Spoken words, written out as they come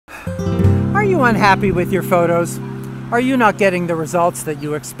Are you unhappy with your photos? Are you not getting the results that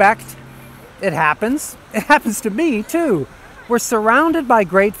you expect? It happens. It happens to me too. We're surrounded by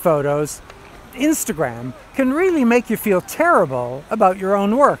great photos. Instagram can really make you feel terrible about your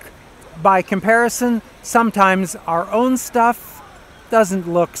own work. By comparison, sometimes our own stuff doesn't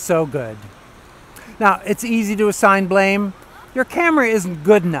look so good. Now, it's easy to assign blame. Your camera isn't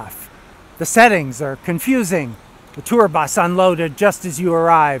good enough. The settings are confusing. The tour bus unloaded just as you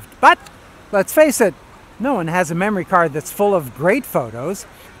arrived. But let's face it, no one has a memory card that's full of great photos.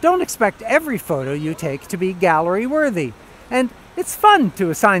 Don't expect every photo you take to be gallery worthy. And it's fun to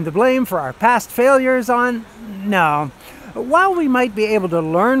assign the blame for our past failures on... No. While we might be able to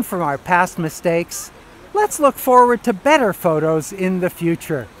learn from our past mistakes, let's look forward to better photos in the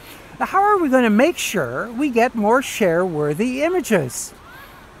future. How are we going to make sure we get more share-worthy images?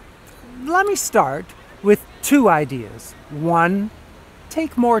 Let me start with 2 ideas. 1,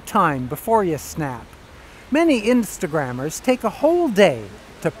 take more time before you snap. Many Instagrammers take a whole day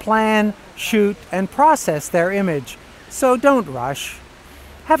to plan, shoot, and process their image, so don't rush.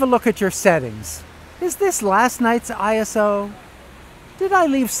 Have a look at your settings. Is this last night's ISO? Did I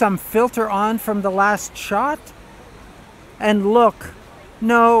leave some filter on from the last shot? And look,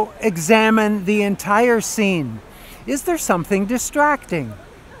 no, examine the entire scene. Is there something distracting?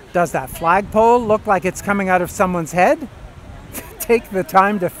 Does that flagpole look like it's coming out of someone's head? Take the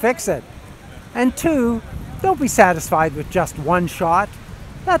time to fix it. And 2, don't be satisfied with just one shot.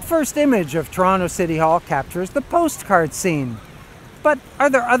 That first image of Toronto City Hall captures the postcard scene. But are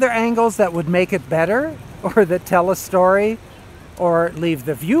there other angles that would make it better? Or that tell a story? Or leave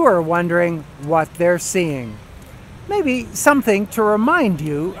the viewer wondering what they're seeing? Maybe something to remind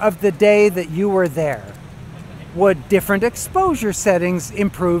you of the day that you were there. Would different exposure settings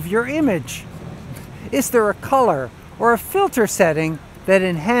improve your image? Is there a color or a filter setting that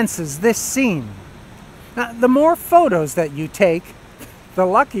enhances this scene? Now, the more photos that you take, the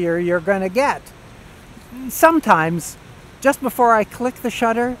luckier you're going to get. Sometimes, just before I click the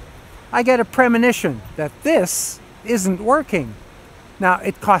shutter, I get a premonition that this isn't working. Now,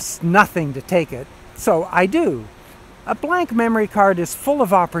 it costs nothing to take it, so I do. A blank memory card is full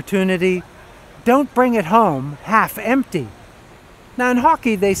of opportunity. Don't bring it home half empty. Now, in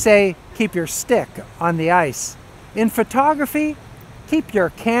hockey, they say, keep your stick on the ice. In photography, keep your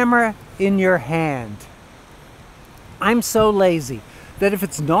camera in your hand. I'm so lazy that if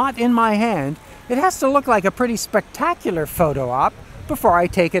it's not in my hand, it has to look like a pretty spectacular photo op before I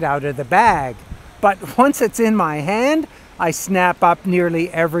take it out of the bag. But once it's in my hand, I snap up nearly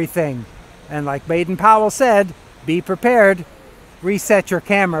everything. And like Baden-Powell said, be prepared. Reset your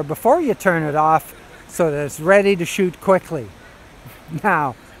camera before you turn it off so that it's ready to shoot quickly.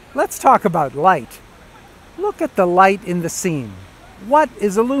 Now, let's talk about light. Look at the light in the scene. What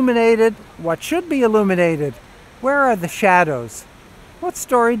is illuminated? What should be illuminated? Where are the shadows? What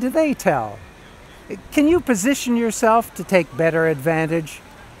story do they tell? Can you position yourself to take better advantage?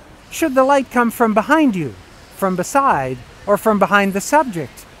 Should the light come from behind you, from beside, or from behind the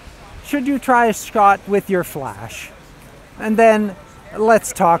subject? Should you try a shot with your flash? And then,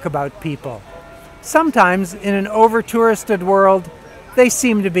 let's talk about people. Sometimes, in an over-touristed world, they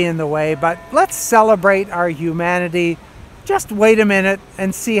seem to be in the way, but let's celebrate our humanity. Just wait a minute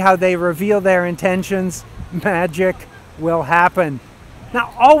and see how they reveal their intentions. Magic will happen.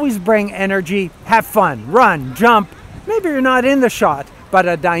 Now, always bring energy, have fun, run, jump. Maybe you're not in the shot, but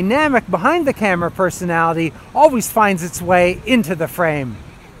a dynamic behind-the-camera personality always finds its way into the frame.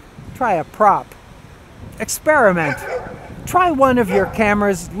 Try a prop. Experiment. Try one of your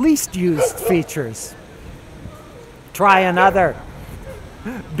camera's least used features. Try another.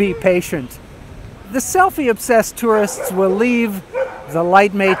 Be patient. The selfie-obsessed tourists will leave, the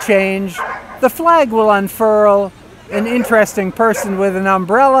light may change, the flag will unfurl, an interesting person with an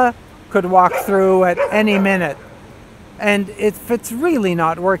umbrella could walk through at any minute. And if it's really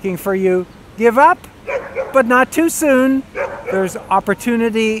not working for you, give up, but not too soon. There's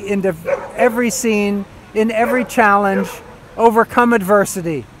opportunity in every scene, in every challenge. Overcome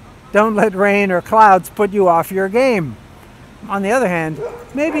adversity. Don't let rain or clouds put you off your game. On the other hand,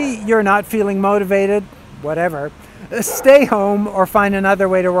 maybe you're not feeling motivated, whatever. Stay home or find another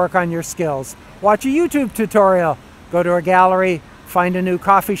way to work on your skills. Watch a YouTube tutorial, go to a gallery, find a new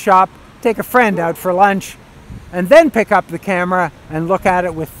coffee shop, take a friend out for lunch, and then pick up the camera and look at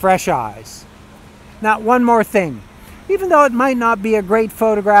it with fresh eyes. Now, one more thing. Even though it might not be a great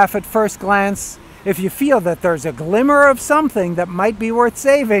photograph at first glance, if you feel that there's a glimmer of something that might be worth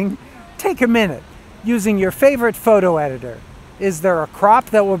saving, take a minute using your favorite photo editor. Is there a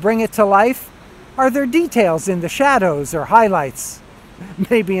crop that will bring it to life? Are there details in the shadows or highlights?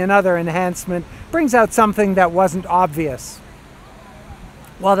 maybe another enhancement brings out something that wasn't obvious.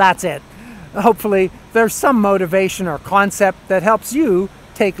 Well, that's it. Hopefully, there's some motivation or concept that helps you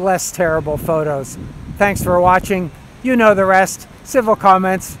take less terrible photos. Thanks for watching. You know the rest. Civil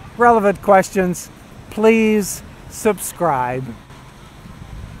comments, relevant questions. Please subscribe.